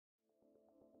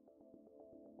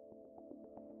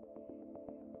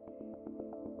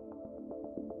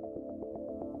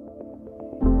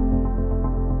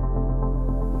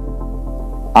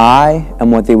I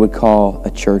am what they would call a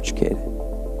church kid.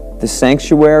 The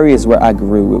sanctuary is where I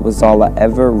grew. It was all I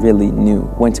ever really knew.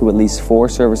 Went to at least 4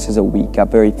 services a week. Got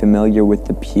very familiar with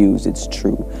the pews. It's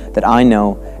true that I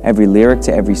know every lyric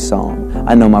to every song.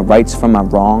 I know my rights from my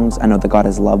wrongs. I know that God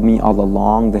has loved me all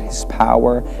along, that His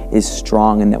power is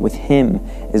strong, and that with Him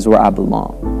is where I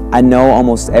belong. I know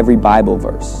almost every Bible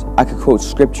verse. I could quote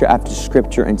scripture after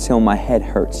scripture until my head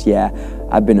hurts. Yeah,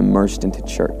 I've been immersed into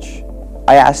church.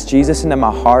 I asked Jesus into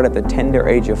my heart at the tender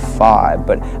age of 5,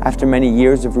 but after many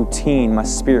years of routine, my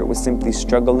spirit was simply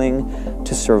struggling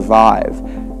to survive.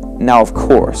 Now, of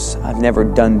course, I've never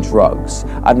done drugs.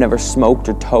 I've never smoked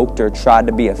or toked or tried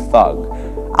to be a thug.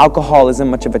 Alcohol isn't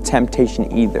much of a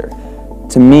temptation either.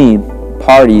 To me,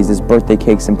 parties is birthday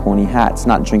cakes and pointy hats,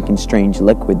 not drinking strange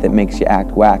liquid that makes you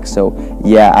act whack. So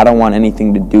yeah, I don't want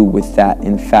anything to do with that.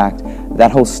 In fact, that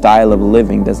whole style of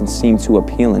living doesn't seem too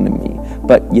appealing to me.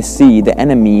 But you see, the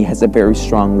enemy has a very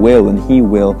strong will, and he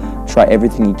will try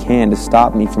everything he can to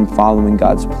stop me from following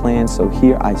God's plan. So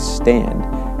here I stand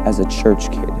as a church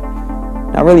kid.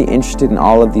 Not really interested in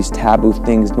all of these taboo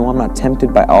things. No, I'm not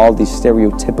tempted by all these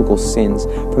stereotypical sins.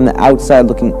 From the outside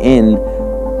looking in,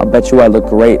 I'll bet you I look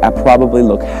great. I probably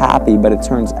look happy, but it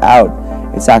turns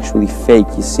out it's actually fake,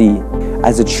 you see.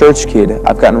 As a church kid,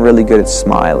 I've gotten really good at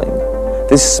smiling.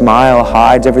 This smile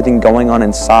hides everything going on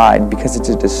inside because it's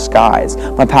a disguise.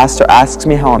 My pastor asks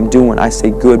me how I'm doing. I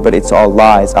say good, but it's all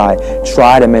lies. I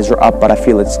try to measure up, but I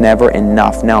feel it's never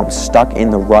enough. Now I'm stuck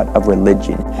in the rut of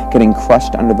religion, getting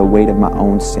crushed under the weight of my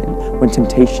own sin. When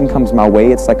temptation comes my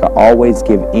way, it's like I always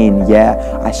give in.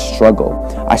 Yeah, I struggle.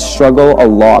 I struggle a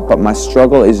lot, but my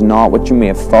struggle is not what you may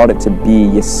have thought it to be.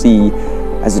 You see,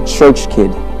 as a church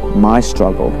kid, my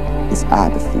struggle is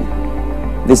apathy.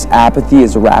 This apathy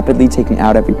is rapidly taking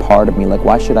out every part of me. Like,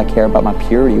 why should I care about my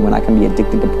purity when I can be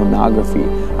addicted to pornography?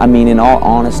 I mean, in all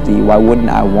honesty, why wouldn't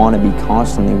I want to be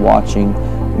constantly watching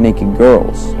naked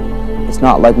girls? It's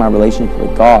not like my relationship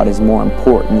with God is more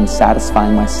important than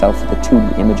satisfying myself with a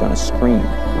 2D image on a screen,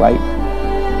 right?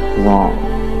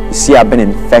 Wrong. You see, I've been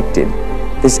infected.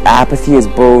 This apathy has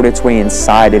burrowed its way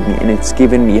inside of me, and it's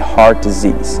given me heart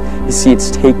disease. You see,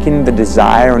 it's taken the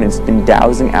desire and it's been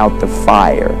dousing out the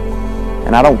fire.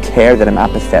 And I don't care that I'm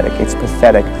apathetic. It's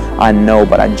pathetic, I know,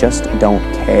 but I just don't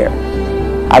care.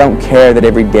 I don't care that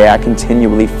every day I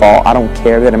continually fall. I don't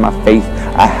care that in my faith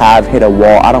I have hit a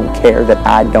wall. I don't care that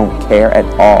I don't care at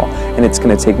all. And it's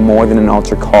going to take more than an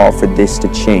altar call for this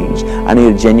to change. I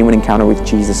need a genuine encounter with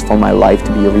Jesus for my life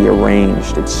to be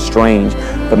rearranged. It's strange,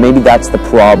 but maybe that's the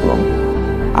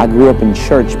problem. I grew up in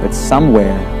church, but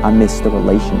somewhere I missed the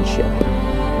relationship.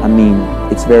 I mean,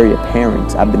 it's very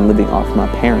apparent. I've been living off my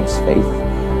parents' faith.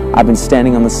 I've been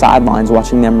standing on the sidelines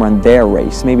watching them run their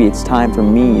race. Maybe it's time for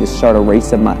me to start a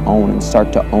race of my own and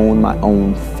start to own my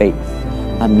own faith.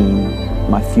 I mean,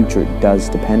 my future does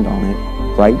depend on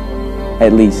it, right?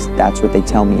 At least that's what they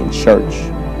tell me in church.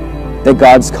 That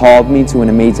God's called me to an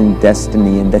amazing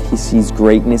destiny and that He sees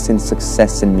greatness and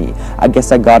success in me. I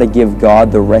guess I gotta give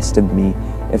God the rest of me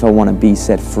if I want to be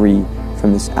set free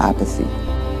from this apathy.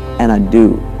 And I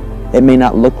do. It may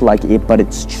not look like it, but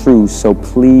it's true, so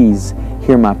please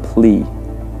hear my plea.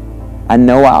 I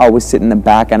know I always sit in the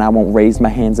back and I won't raise my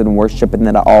hands in worship and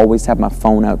that I always have my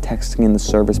phone out texting in the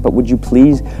service, but would you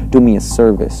please do me a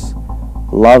service?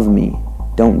 Love me,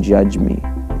 don't judge me.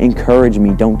 Encourage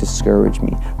me, don't discourage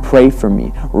me. Pray for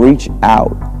me, reach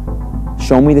out.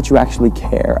 Show me that you actually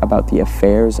care about the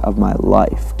affairs of my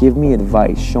life. Give me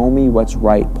advice, show me what's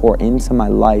right, pour into my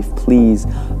life. Please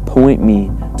point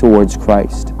me towards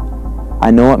Christ. I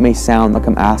know it may sound like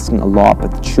I'm asking a lot, but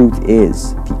the truth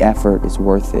is, the effort is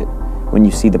worth it when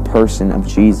you see the person of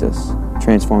Jesus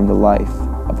transform the life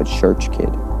of a church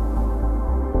kid.